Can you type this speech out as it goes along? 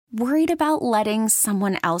Worried about letting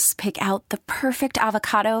someone else pick out the perfect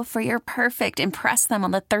avocado for your perfect impress them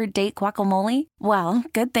on the third date guacamole? Well,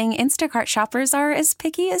 good thing Instacart shoppers are as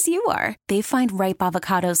picky as you are. They find ripe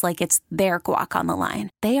avocados like it's their guac on the line.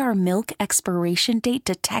 They are milk expiration date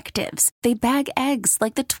detectives. They bag eggs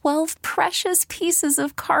like the 12 precious pieces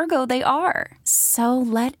of cargo they are. So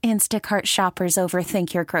let Instacart shoppers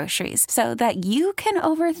overthink your groceries so that you can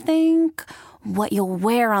overthink what you'll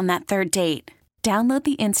wear on that third date. Download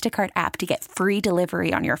the Instacart app to get free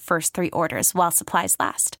delivery on your first 3 orders while supplies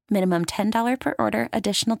last. Minimum $10 per order.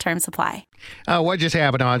 Additional terms apply. What just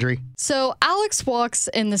happened, Audrey? So Alex walks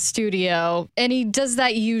in the studio and he does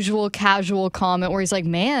that usual casual comment where he's like,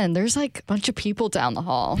 man, there's like a bunch of people down the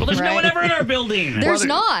hall. Well, there's no one ever in our building. There's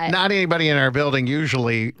not. Not anybody in our building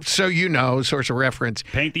usually. So you know, source of reference.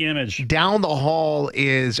 Paint the image. Down the hall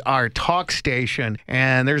is our talk station,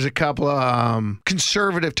 and there's a couple of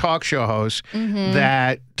conservative talk show hosts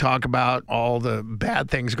that talk about all the bad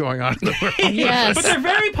things going on in the world. Yes. But they're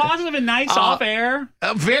very positive and nice off air.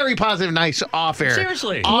 Very positive, nice off air.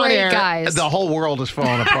 Seriously. On Great air, guys. the whole world is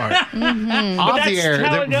falling apart. Off that's the air,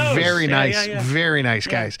 how they're it goes. very Yeah, nice, yeah. very nice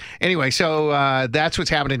guys. Anyway, so that's what's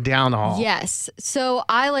happening down the hall. Yes. So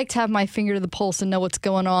I like to have my finger to the pulse and know what's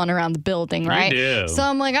going on around the building, right? do. So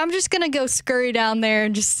I'm like, I'm just going to go scurry down there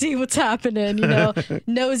and just see what's happening,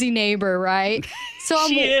 nosy neighbor, right? So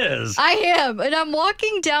She is. I am. And I'm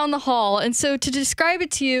walking down the hall. And so to describe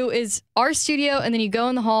it to you is our studio, and then you go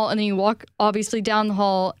in the hall, and then you walk obviously down the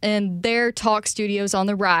hall, and their talk studio's on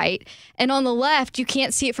the right. And on the left, you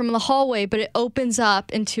can't see it from the hallway, but it opens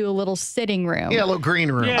up into a little sitting room. Yeah, a little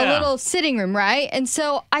green room. Yeah. A little sitting room, right? And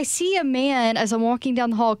so I see a man as I'm walking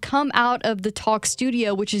down the hall come out of the talk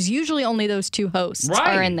studio, which is usually only those 2 hosts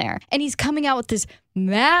Right. are in there. And he's coming out with this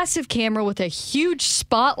massive camera with a huge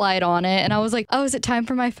spotlight on it. And I was like, oh, is it time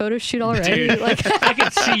for my photo shoot already? Dude, Like, I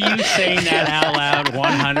could see you saying that out loud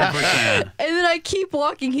 100%. and then I keep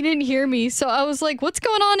walking. He didn't hear me. So I was like, what's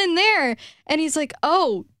going on in there? And he's like,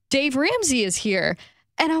 oh, Dave Ramsey is here.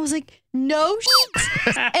 And I was like, no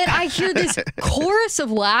shit. And I hear this chorus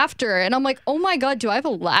of laughter. And I'm like, oh my God, do I have a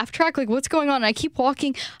laugh track? Like, what's going on? And I keep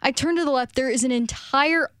walking. I turn to the left. There is an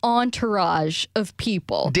entire entourage of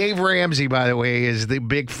people. Dave Ramsey, by the way, is the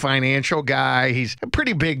big financial guy. He's a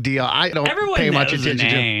pretty big deal. I don't Everyone pay knows much the attention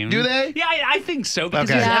to name. him. Do they? Yeah, I think so because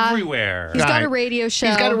Okay. he's Yeah. everywhere. He's got Right. a radio show.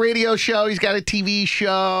 He's got a radio show. He's got a TV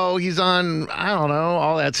show. He's on, I don't know,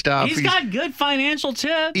 all that stuff. He's got good financial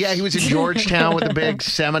tips. Yeah, he was in Georgetown with a big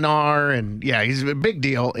seminar. And yeah, he's a big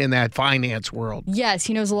deal in that finance world. Yes,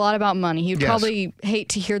 he knows a lot about money. He would Yes. probably hate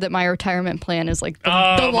to hear that my retirement plan is like the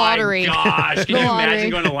Oh lottery. my gosh. Can The you lottery. imagine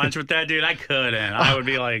going to lunch with that dude? I couldn't. I would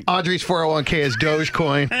be like, Audrey's 401k is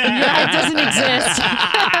Dogecoin. Yeah, it doesn't exist.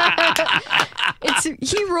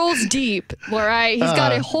 He rolls deep, all right? He's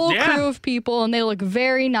got a whole Yeah. crew of people, and they look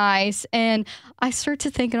very nice. And I start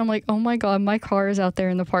to think, and I'm like, oh my God, my car is out there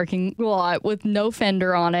in the parking lot with no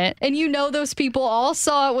fender on it. And those people all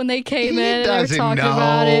saw it when they came He in and they were doesn't talking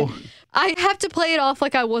about it. know. I have to play it off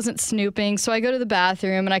like I wasn't snooping. So I go to the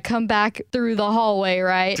bathroom and I come back through the hallway,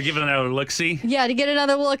 right? to give it another look-see. Yeah, to get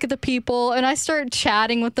another look at the people. And I start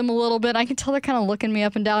chatting with them a little bit. I can tell they're kind of looking me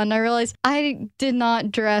up and down. And I realize I did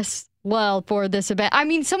not dress well for this event. I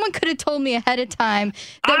mean, someone could have told me ahead of time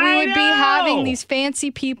that we I would be know. having these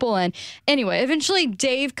fancy people. And anyway, eventually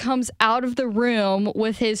Dave comes out of the room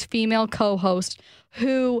with his female co-host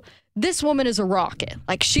who... This woman is a rocket.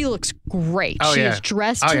 Like, she looks great. Oh, She yeah. is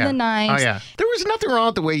dressed Oh, to yeah. the nines. Oh, yeah. There was nothing wrong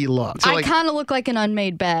with the way you look. So, I kind of look like an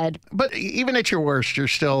unmade bed. but even at your worst, you're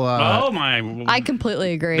still. Oh my. I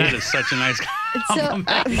completely agree. That is such a nice So, so they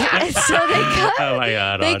come, Oh my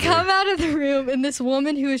God, they Audrey. come out of the room, and this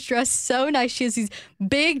woman who is dressed so nice, she has these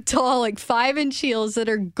big, tall, like 5-inch heels that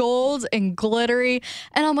are gold and glittery.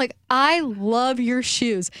 And I'm like, I love your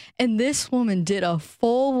shoes. And this woman did a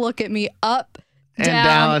full look at me up, And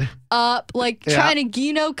down, down. up, like Yeah. trying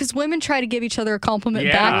to, because women try to give each other a compliment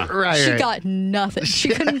Yeah. back. Right, She right. got nothing. She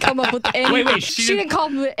couldn't come up with anything. Wait, she she didn't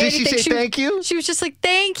compliment Did she anything. say thank you? She was just like,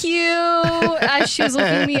 thank you, as she was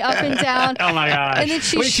looking me up and down. Oh my gosh. And then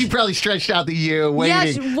She probably stretched out the U, waiting. yeah,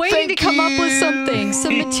 she's waiting to Thank come up with you. something,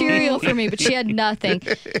 some material for me, but she had nothing.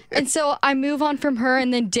 And so I move on from her,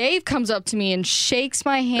 and then Dave comes up to me and shakes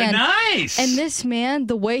my hand. Nice. And this man,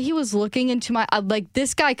 the way he was looking into my, like,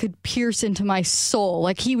 this guy could pierce into my soul.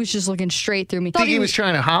 Like, he was just just looking straight through me. Think he was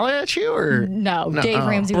trying to holler at you, or No, Dave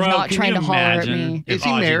Ramsey was Bro, not can trying you to holler at imagine me. if Is he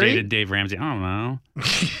Audrey married? dated Dave Ramsey? I don't know.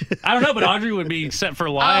 I don't know, but Audrey would be set for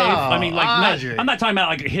life. I mean, like, Audrey. I'm not talking about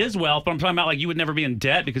like his wealth, but I'm talking about like you would never be in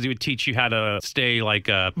debt because he would teach you how to stay like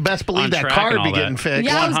best believe on that track car and would be all getting that. fixed?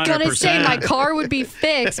 Yeah, I was gonna say 100%. my car would be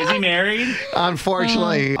fixed. Is he married?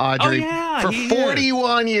 Unfortunately, Audrey, yeah, for he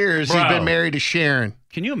 41 years, he's Bro. been married to Sharon.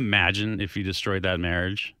 Can you imagine if you destroyed that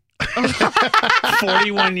marriage?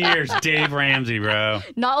 41 years, Dave Ramsey, bro.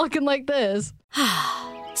 Not looking like this.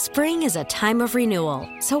 Spring is a time of renewal,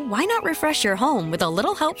 so why not refresh your home with a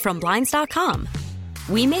little help from Blinds.com?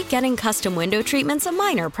 We make getting custom window treatments a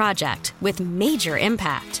minor project with major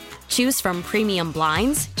impact. Choose from premium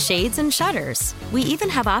blinds, shades, and shutters. We even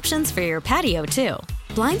have options for your patio, too.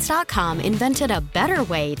 Blinds.com invented a better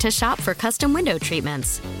way to shop for custom window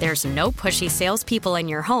treatments. There's no pushy salespeople in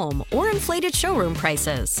your home or inflated showroom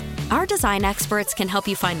prices. Our design experts can help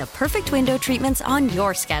you find the perfect window treatments on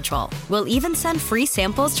your schedule. We'll even send free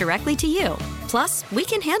samples directly to you. Plus, we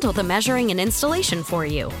can handle the measuring and installation for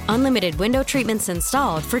you. Unlimited window treatments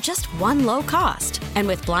installed for just one low cost. And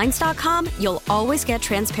with Blinds.com, you'll always get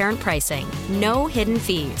transparent pricing. No hidden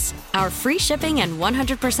fees. Our free shipping and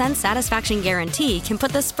 100% satisfaction guarantee can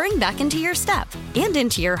put the spring back into your step and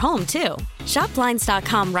into your home, too. Shop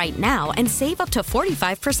Blinds.com right now and save up to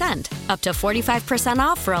 45%. Up to 45%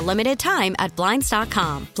 off for a limited time at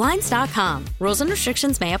Blinds.com. Blinds.com. Rules and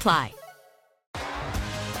restrictions may apply.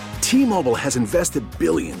 T-Mobile has invested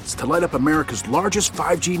billions to light up America's largest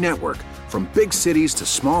 5G network, from big cities to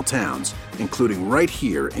small towns, including right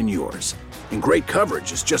here in yours. And great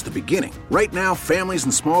coverage is just the beginning. Right now, families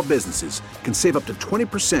and small businesses can save up to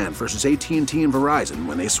 20% versus AT&T and Verizon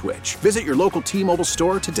when they switch. Visit your local T-Mobile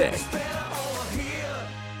store today.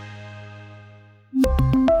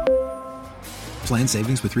 Plan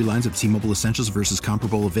savings with 3 lines of T-Mobile Essentials versus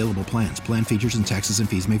comparable available plans. Plan features and taxes and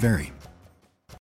fees may vary.